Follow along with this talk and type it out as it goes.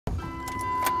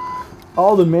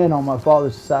All the men on my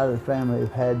father's side of the family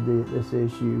have had this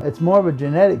issue. It's more of a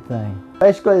genetic thing.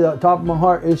 Basically, the top of my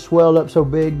heart is swelled up so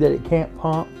big that it can't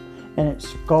pump, and it's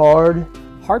scarred.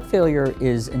 Heart failure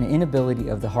is an inability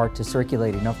of the heart to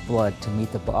circulate enough blood to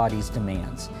meet the body's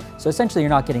demands. So essentially, you're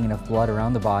not getting enough blood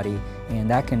around the body, and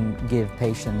that can give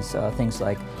patients things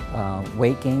like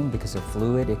weight gain because of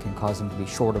fluid. It can cause them to be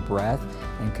short of breath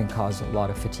and can cause a lot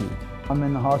of fatigue. I'm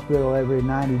in the hospital every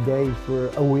 90 days for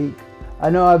a week. I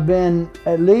know I've been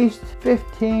at least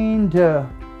 15 to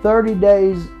 30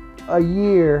 days a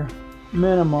year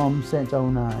minimum since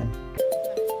 '09.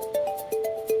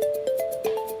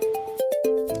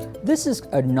 This is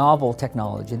a novel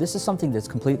technology. This is something that's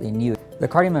completely new. The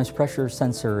CardioMEMS pressure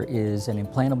sensor is an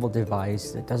implantable device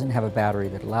that doesn't have a battery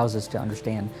that allows us to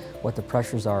understand what the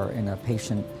pressures are in a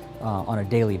patient on a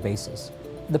daily basis.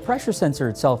 The pressure sensor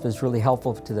itself is really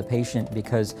helpful to the patient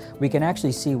because we can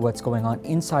actually see what's going on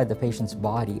inside the patient's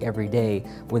body every day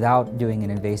without doing an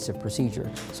invasive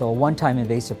procedure. So a one-time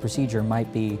invasive procedure might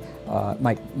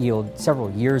yield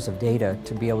several years of data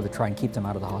to be able to try and keep them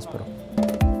out of the hospital.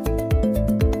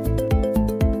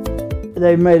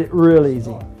 They've made it real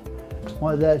easy.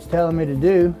 What that's telling me to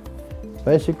do,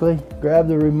 basically grab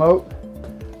the remote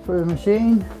for the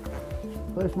machine,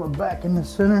 place my back in the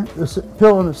center, the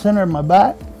pillow in the center of my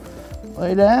back,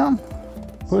 lay down,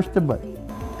 push the button.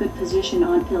 Good position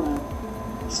on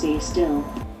pillow. Stay still.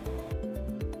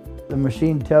 The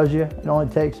machine tells you it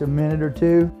only takes a minute or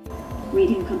two.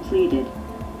 Reading completed.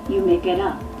 You may get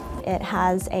up. It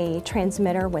has a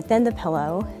transmitter within the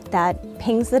pillow that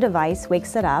pings the device,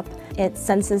 wakes it up. It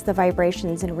senses the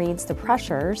vibrations and reads the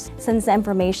pressures, sends the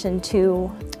information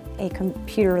to a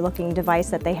computer-looking device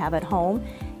that they have at home,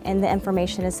 and the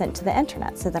information is sent to the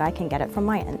internet so that I can get it from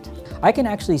my end. I can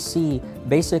actually see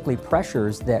basically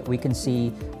pressures that we can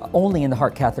see only in the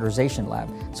heart catheterization lab.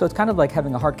 So it's kind of like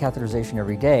having a heart catheterization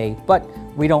every day, but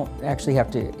we don't actually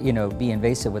have to, be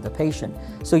invasive with the patient.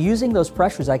 So using those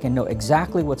pressures, I can know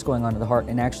exactly what's going on in the heart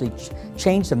and actually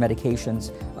change the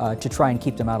medications to try and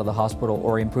keep them out of the hospital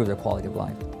or improve their quality of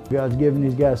life. God's given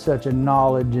these guys such a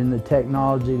knowledge and the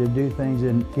technology to do things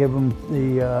and give them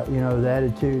the, the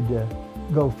attitude to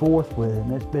go forth with it,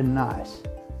 and it's been nice.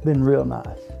 Been real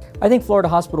nice. I think Florida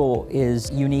Hospital is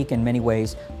unique in many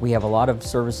ways. We have a lot of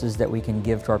services that we can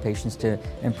give to our patients to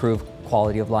improve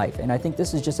quality of life. And I think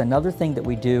this is just another thing that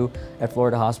we do at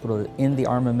Florida Hospital in the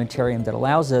armamentarium that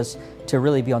allows us to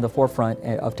really be on the forefront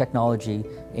of technology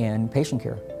and patient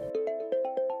care.